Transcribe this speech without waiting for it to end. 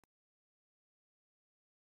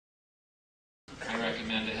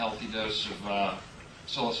healthy dose of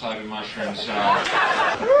psilocybin mushrooms, and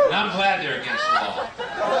I'm glad they're against the law.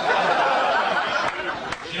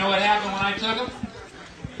 You know what happened when I took them?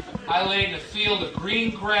 I laid in a field of green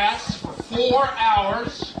grass for 4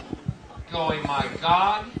 hours, going, my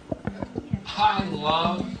God, I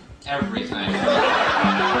love everything.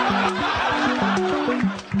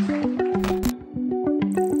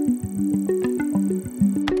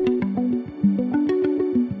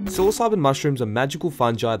 Psilocybin mushrooms are magical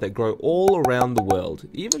fungi that grow all around the world,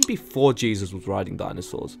 even before Jesus was riding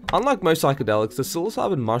dinosaurs. Unlike most psychedelics, the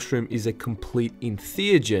psilocybin mushroom is a complete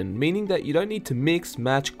entheogen, meaning that you don't need to mix,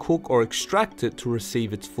 match, cook, or extract it to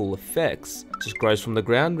receive its full effects. It just grows from the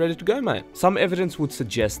ground, ready to go, mate. Some evidence would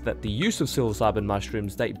suggest that the use of psilocybin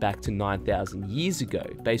mushrooms date back to 9,000 years ago,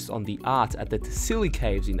 based on the art at the Tassili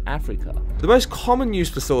caves in Africa. The most common use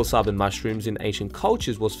for psilocybin mushrooms in ancient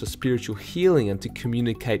cultures was for spiritual healing and to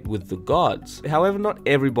communicate with the gods. However, not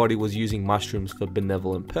everybody was using mushrooms for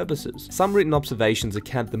benevolent purposes. Some written observations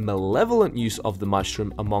account the malevolent use of the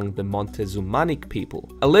mushroom among the Montezumanic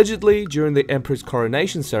people. Allegedly, during the emperor's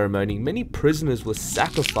coronation ceremony, many prisoners were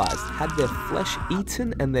sacrificed, had their flesh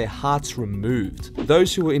eaten and their hearts removed.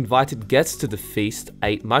 Those who were invited guests to the feast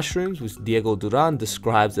ate mushrooms, which Diego Duran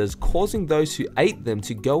describes as causing those who ate them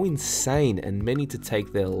to go insane and many to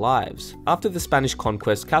take their lives. After the Spanish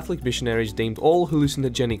conquest, Catholic missionaries deemed all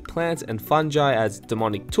hallucinogenic plants and fungi as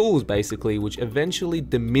demonic tools, basically, which eventually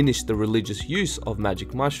diminished the religious use of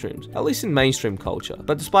magic mushrooms, at least in mainstream culture.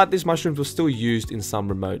 But despite this, mushrooms were still used in some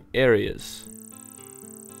remote areas.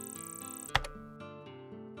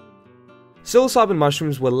 Psilocybin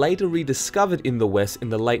mushrooms were later rediscovered in the West in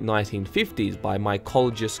the late 1950s by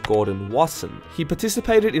mycologist Gordon Wasson. He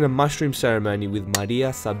participated in a mushroom ceremony with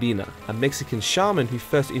Maria Sabina, a Mexican shaman who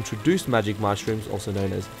first introduced magic mushrooms, also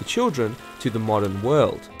known as the children, to the modern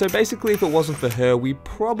world. So basically, if it wasn't for her, we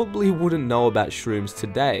probably wouldn't know about shrooms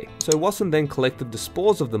today. So Wasson then collected the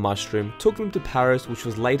spores of the mushroom, took them to Paris, which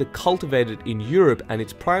was later cultivated in Europe, and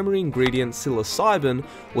its primary ingredient, psilocybin,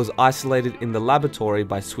 was isolated in the laboratory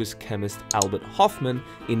by Swiss chemist Albert Hofmann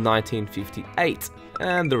in 1958,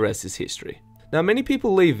 and the rest is history. Now, many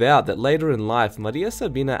people leave out that later in life, Maria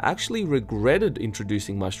Sabina actually regretted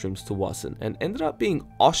introducing mushrooms to Wasson and ended up being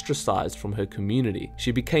ostracized from her community.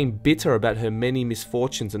 She became bitter about her many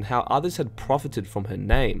misfortunes and how others had profited from her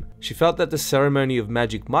name. She felt that the ceremony of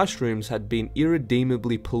magic mushrooms had been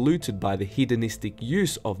irredeemably polluted by the hedonistic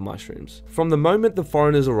use of mushrooms. From the moment the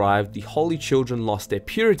foreigners arrived, the holy children lost their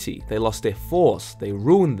purity, they lost their force, they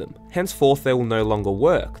ruined them. Henceforth, they will no longer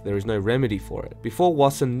work, there is no remedy for it. Before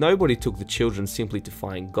Wasson, nobody took the children simply to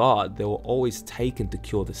find God, they were always taken to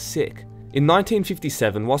cure the sick. In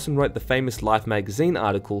 1957, Wasson wrote the famous Life magazine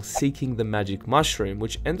article Seeking the Magic Mushroom,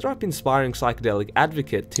 which ended up inspiring psychedelic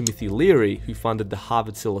advocate Timothy Leary, who funded the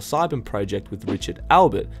Harvard Psilocybin Project with Richard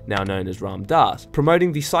Albert, now known as Ram Dass,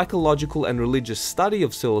 promoting the psychological and religious study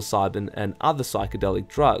of psilocybin and other psychedelic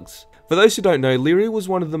drugs. For those who don't know, Leary was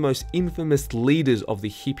one of the most infamous leaders of the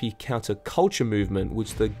hippie counterculture movement,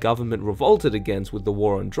 which the government revolted against with the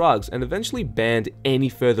war on drugs and eventually banned any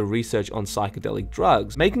further research on psychedelic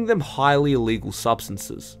drugs, making them highly illegal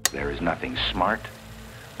substances. There is nothing smart,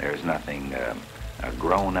 there is nothing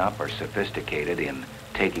grown up or sophisticated in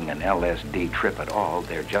taking an LSD trip at all.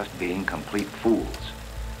 They're just being complete fools.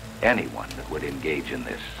 Anyone that would engage in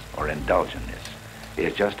this or indulge in this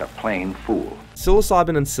is just a plain fool.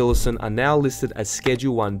 Psilocybin and psilocin are now listed as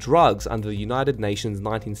Schedule 1 drugs under the United Nations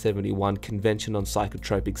 1971 Convention on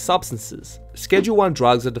Psychotropic Substances. Schedule 1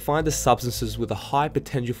 drugs are defined as substances with a high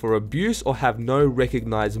potential for abuse or have no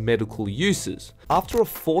recognized medical uses. After a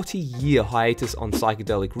 40-year hiatus on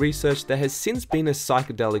psychedelic research, there has since been a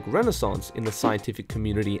psychedelic renaissance in the scientific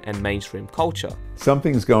community and mainstream culture.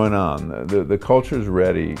 Something's going on. The culture is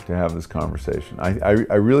ready to have this conversation. I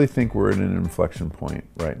really think we're at an inflection point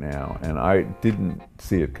right now, and I didn't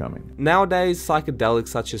see it coming. Nowadays, psychedelics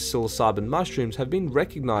such as psilocybin mushrooms have been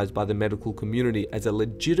recognized by the medical community as a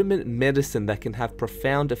legitimate medicine that can have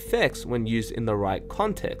profound effects when used in the right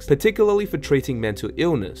context, particularly for treating mental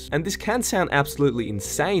illness. And this can sound absolutely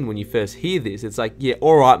insane when you first hear this. It's like, yeah,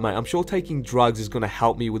 alright mate, I'm sure taking drugs is going to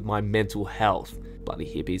help me with my mental health. Bloody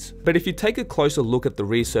hippies. But if you take a closer look at the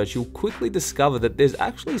research, you'll quickly discover that there's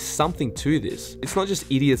actually something to this. It's not just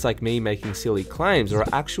idiots like me making silly claims. There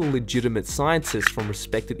are actual legitimate scientists from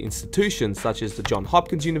respected institutions such as the Johns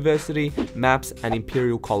Hopkins University, MAPS, and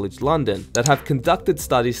Imperial College London that have conducted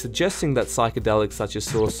studies suggesting that psychedelics such as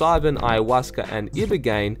psilocybin, ayahuasca, and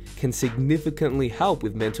ibogaine can significantly help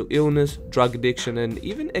with mental illness, drug addiction, and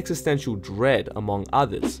even existential dread, among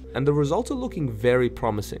others. And the results are looking very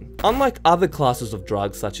promising. Unlike other classes doses of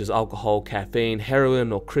drugs such as alcohol, caffeine,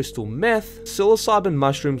 heroin, or crystal meth, psilocybin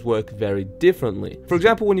mushrooms work very differently. For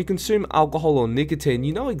example, when you consume alcohol or nicotine,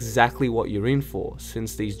 you know exactly what you're in for,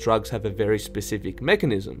 since these drugs have a very specific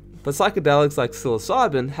mechanism. But psychedelics like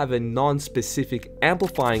psilocybin have a non-specific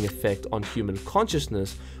amplifying effect on human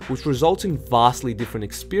consciousness, which results in vastly different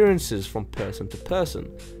experiences from person to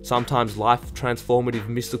person. Sometimes life-transformative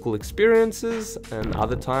mystical experiences, and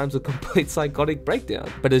other times a complete psychotic breakdown.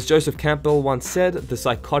 But as Joseph Campbell once said, the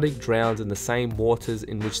psychotic drowns in the same waters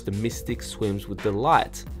in which the mystic swims with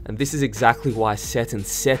delight. And this is exactly why set and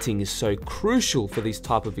setting is so crucial for these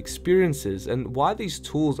type of experiences, and why these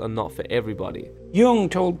tools are not for everybody. Jung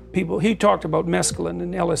told people, he talked about mescaline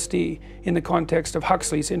and LSD in the context of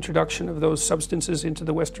Huxley's introduction of those substances into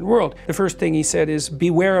the Western world. The first thing he said is,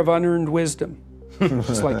 beware of unearned wisdom.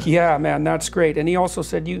 It's like, yeah, man, that's great. And he also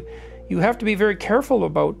said, you have to be very careful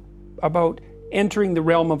about entering the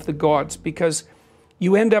realm of the gods, because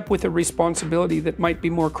you end up with a responsibility that might be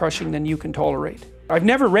more crushing than you can tolerate. I've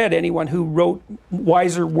never read anyone who wrote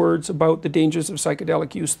wiser words about the dangers of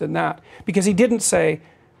psychedelic use than that, because he didn't say,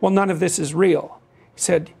 well, none of this is real. He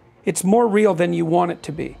said, it's more real than you want it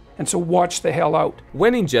to be, and so watch the hell out.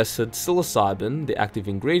 When ingested, psilocybin, the active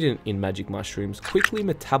ingredient in magic mushrooms, quickly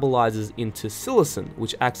metabolizes into psilocin,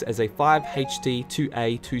 which acts as a 5-HT,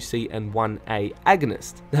 2A, 2C, and 1A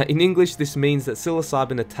agonist. Now, in English, this means that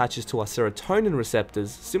psilocybin attaches to our serotonin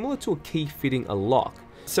receptors, similar to a key fitting a lock.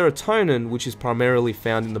 Serotonin, which is primarily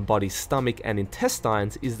found in the body's stomach and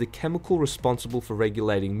intestines, is the chemical responsible for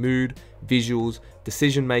regulating mood, visuals,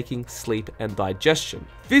 decision-making, sleep, and digestion.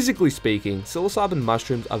 Physically speaking, psilocybin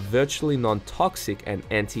mushrooms are virtually non-toxic and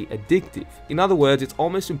anti-addictive. In other words, it's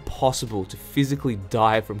almost impossible to physically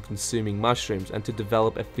die from consuming mushrooms and to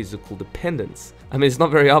develop a physical dependence. I mean, it's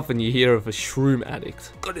not very often you hear of a shroom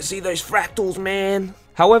addict. Gotta see those fractals, man!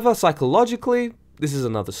 However, psychologically, this is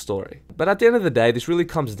another story. But at the end of the day, this really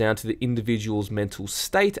comes down to the individual's mental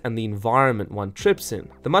state and the environment one trips in.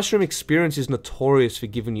 The mushroom experience is notorious for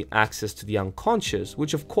giving you access to the unconscious,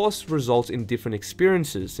 which of course results in different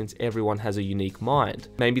experiences since everyone has a unique mind.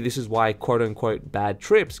 Maybe this is why quote-unquote bad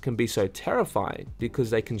trips can be so terrifying,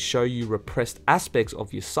 because they can show you repressed aspects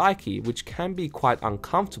of your psyche, which can be quite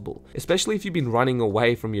uncomfortable, especially if you've been running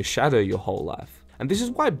away from your shadow your whole life. And this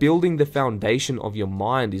is why building the foundation of your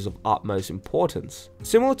mind is of utmost importance.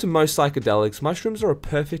 Similar to most psychedelics, mushrooms are a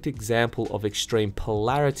perfect example of extreme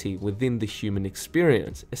polarity within the human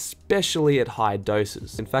experience, especially at high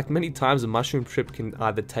doses. In fact, many times a mushroom trip can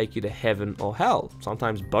either take you to heaven or hell,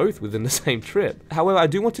 sometimes both within the same trip. However, I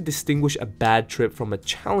do want to distinguish a bad trip from a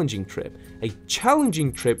challenging trip. A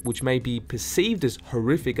challenging trip, which may be perceived as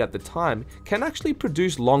horrific at the time, can actually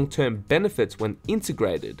produce long-term benefits when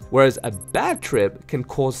integrated, whereas a bad trip can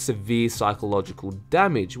cause severe psychological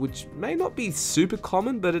damage, which may not be super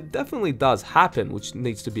common, but it definitely does happen, which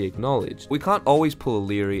needs to be acknowledged. We can't always pull a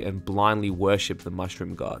Leary and blindly worship the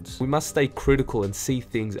mushroom gods. We must stay critical and see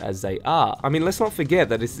things as they are. I mean, let's not forget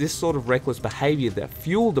that it's this sort of reckless behavior that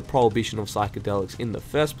fueled the prohibition of psychedelics in the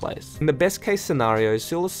first place. In the best case scenarios,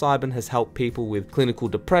 psilocybin has helped people with clinical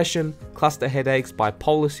depression, cluster headaches,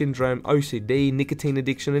 bipolar syndrome, OCD, nicotine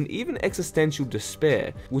addiction, and even existential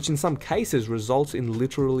despair, which in some cases results in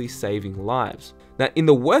literally saving lives. Now, in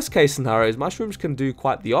the worst case scenarios, mushrooms can do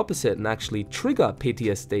quite the opposite and actually trigger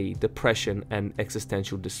PTSD, depression, and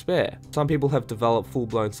existential despair. Some people have developed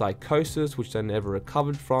full-blown psychosis, which they never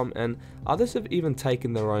recovered from, and others have even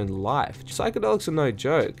taken their own life. Psychedelics are no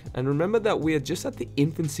joke, and remember that we are just at the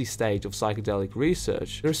infancy stage of psychedelic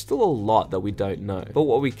research. There is still a lot that we don't know, but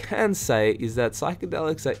what we can say is that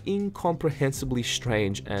psychedelics are incomprehensibly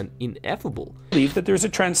strange and ineffable. I believe that there's a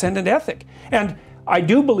transcendent ethic, and I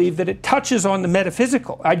do believe that it touches on the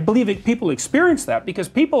metaphysical. I believe people experience that because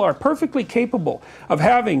people are perfectly capable of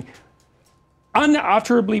having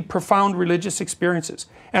unutterably profound religious experiences.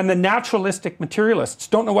 And the naturalistic materialists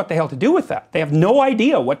don't know what the hell to do with that. They have no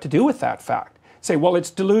idea what to do with that fact. Say, well,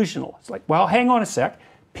 it's delusional. It's like, well, hang on a sec.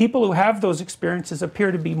 People who have those experiences appear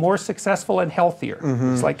to be more successful and healthier.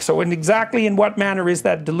 It's like, so exactly in what manner is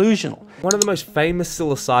that delusional? One of the most famous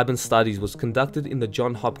psilocybin studies was conducted in the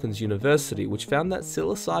Johns Hopkins University, which found that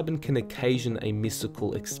psilocybin can occasion a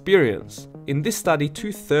mystical experience. In this study,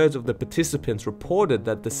 2/3 of the participants reported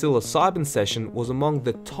that the psilocybin session was among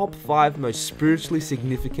the top 5 most spiritually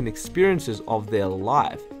significant experiences of their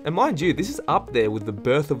life. And mind you, this is up there with the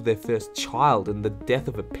birth of their first child and the death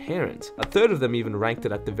of a parent. 1/3 of them even ranked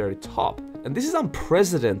it at the very top. And this is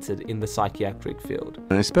unprecedented in the psychiatric field.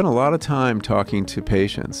 And I spent a lot of time talking to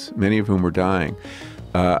patients, many of whom were dying,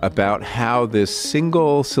 about how this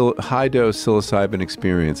single high-dose psilocybin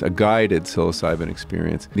experience, a guided psilocybin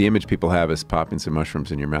experience, the image people have is popping some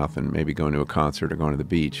mushrooms in your mouth and maybe going to a concert or going to the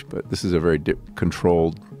beach, but this is a very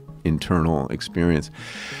controlled internal experience,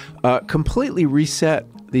 completely reset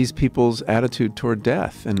these people's attitude toward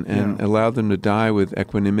death and allowed them to die with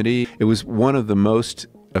equanimity. It was one of the most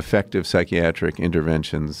effective psychiatric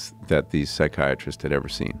interventions that these psychiatrists had ever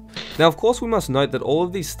seen. Now, of course, we must note that all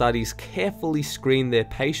of these studies carefully screen their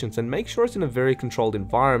patients and make sure it's in a very controlled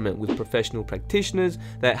environment with professional practitioners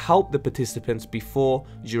that help the participants before,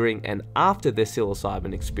 during, and after their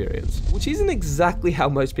psilocybin experience, which isn't exactly how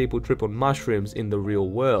most people trip on mushrooms in the real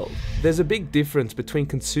world. There's a big difference between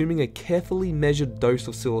consuming a carefully measured dose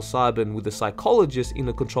of psilocybin with a psychologist in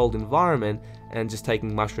a controlled environment and just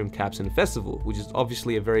taking mushroom caps in a festival, which is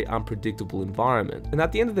obviously a very unpredictable environment. And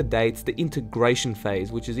at the end of the day, it's the integration phase,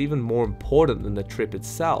 which is even more important than the trip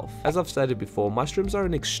itself. As I've stated before, mushrooms are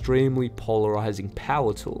an extremely polarizing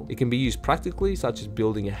power tool. It can be used practically, such as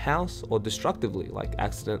building a house, or destructively, like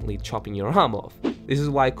accidentally chopping your arm off. This is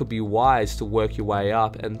why it could be wise to work your way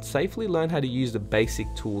up and safely learn how to use the basic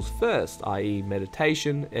tools first, i.e.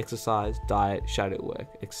 meditation, exercise, diet, shadow work,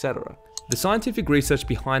 etc. The scientific research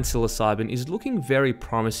behind psilocybin is looking very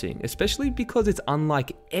promising, especially because it's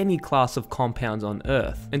unlike any class of compounds on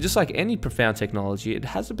Earth. And just like any profound technology, it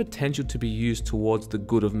has the potential to be used towards the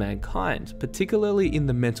good of mankind, particularly in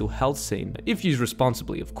the mental health scene, if used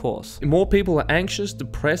responsibly, of course. More people are anxious,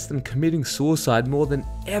 depressed, and committing suicide more than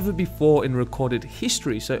ever before in recorded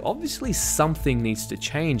history, so obviously something needs to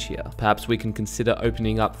change here. Perhaps we can consider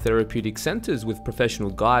opening up therapeutic centers with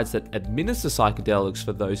professional guides that administer psychedelics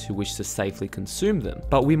for those who wish to safely consume them.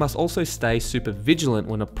 But we must also stay super vigilant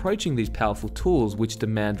when approaching these powerful tools which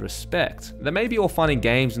demand respect. They may be all fun and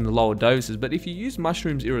games in the lower doses, but if you use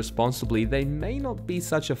mushrooms irresponsibly, they may not be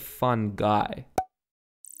such a fun guy.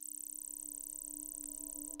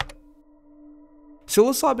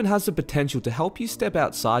 Psilocybin has the potential to help you step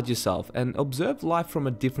outside yourself and observe life from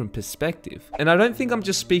a different perspective. And I don't think I'm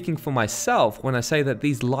just speaking for myself when I say that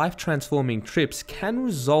these life-transforming trips can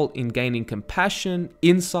result in gaining compassion,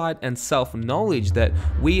 insight, and self-knowledge that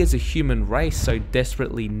we as a human race so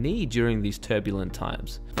desperately need during these turbulent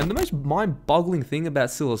times. And the most mind-boggling thing about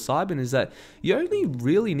psilocybin is that you only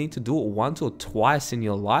really need to do it once or twice in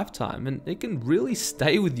your lifetime, and it can really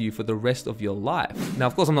stay with you for the rest of your life. Now,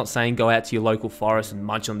 of course, I'm not saying go out to your local forest and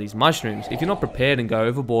munch on these mushrooms. If you're not prepared and go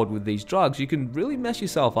overboard with these drugs, you can really mess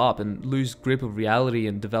yourself up and lose grip of reality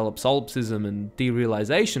and develop solipsism and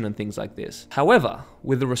derealization and things like this. However,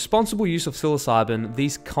 with the responsible use of psilocybin,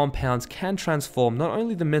 these compounds can transform not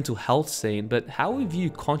only the mental health scene, but how we view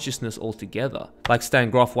consciousness altogether. Like Stan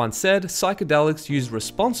Grof once said, psychedelics used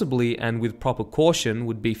responsibly and with proper caution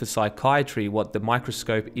would be for psychiatry what the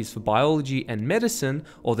microscope is for biology and medicine,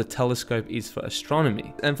 or the telescope is for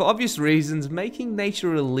astronomy. And for obvious reasons, making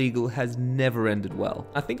nature illegal has never ended well.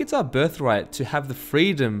 I think it's our birthright to have the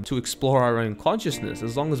freedom to explore our own consciousness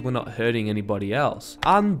as long as we're not hurting anybody else.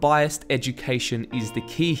 Unbiased education is the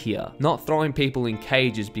key here, not throwing people in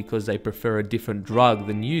cages because they prefer a different drug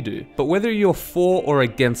than you do. But whether you're for or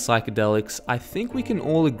against psychedelics, I think we can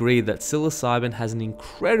all agree that psilocybin has an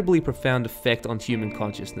incredibly profound effect on human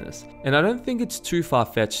consciousness. And I don't think it's too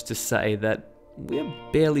far-fetched to say that we're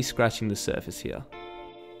barely scratching the surface here.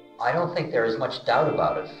 I don't think there is much doubt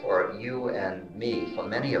about it for you and me, for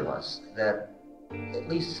many of us, that at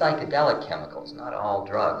least psychedelic chemicals, not all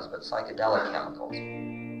drugs, but psychedelic chemicals,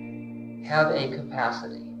 have a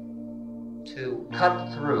capacity to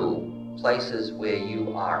cut through places where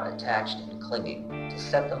you are attached and clinging, to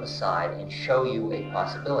set them aside and show you a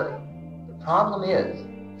possibility. The problem is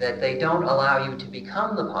that they don't allow you to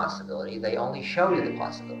become the possibility, they only show you the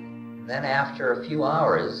possibility. And then after a few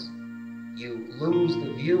hours, you lose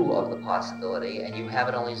the view of the possibility and you have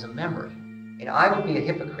it only as a memory. And I would be a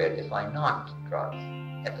hypocrite if I knocked drugs.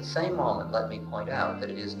 At the same moment, let me point out that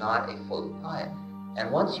it is not a full diet.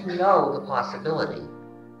 And once you know the possibility,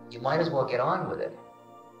 you might as well get on with it.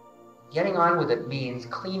 Getting on with it means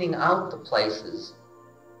cleaning out the places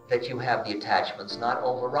that you have the attachments, not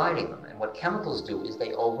overriding them. And what chemicals do is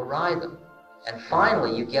they override them. And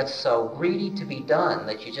finally, you get so greedy to be done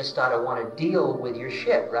that you just start to want to deal with your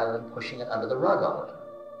shit rather than pushing it under the rug all the time.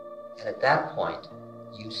 And at that point,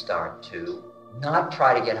 you start to not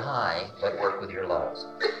try to get high, but work with your lows.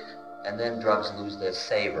 And then drugs lose their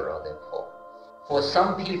savor or their pull. For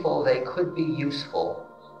some people, they could be useful,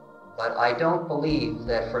 but I don't believe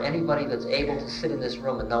that for anybody that's able to sit in this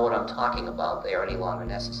room and know what I'm talking about, they are any longer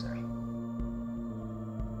necessary.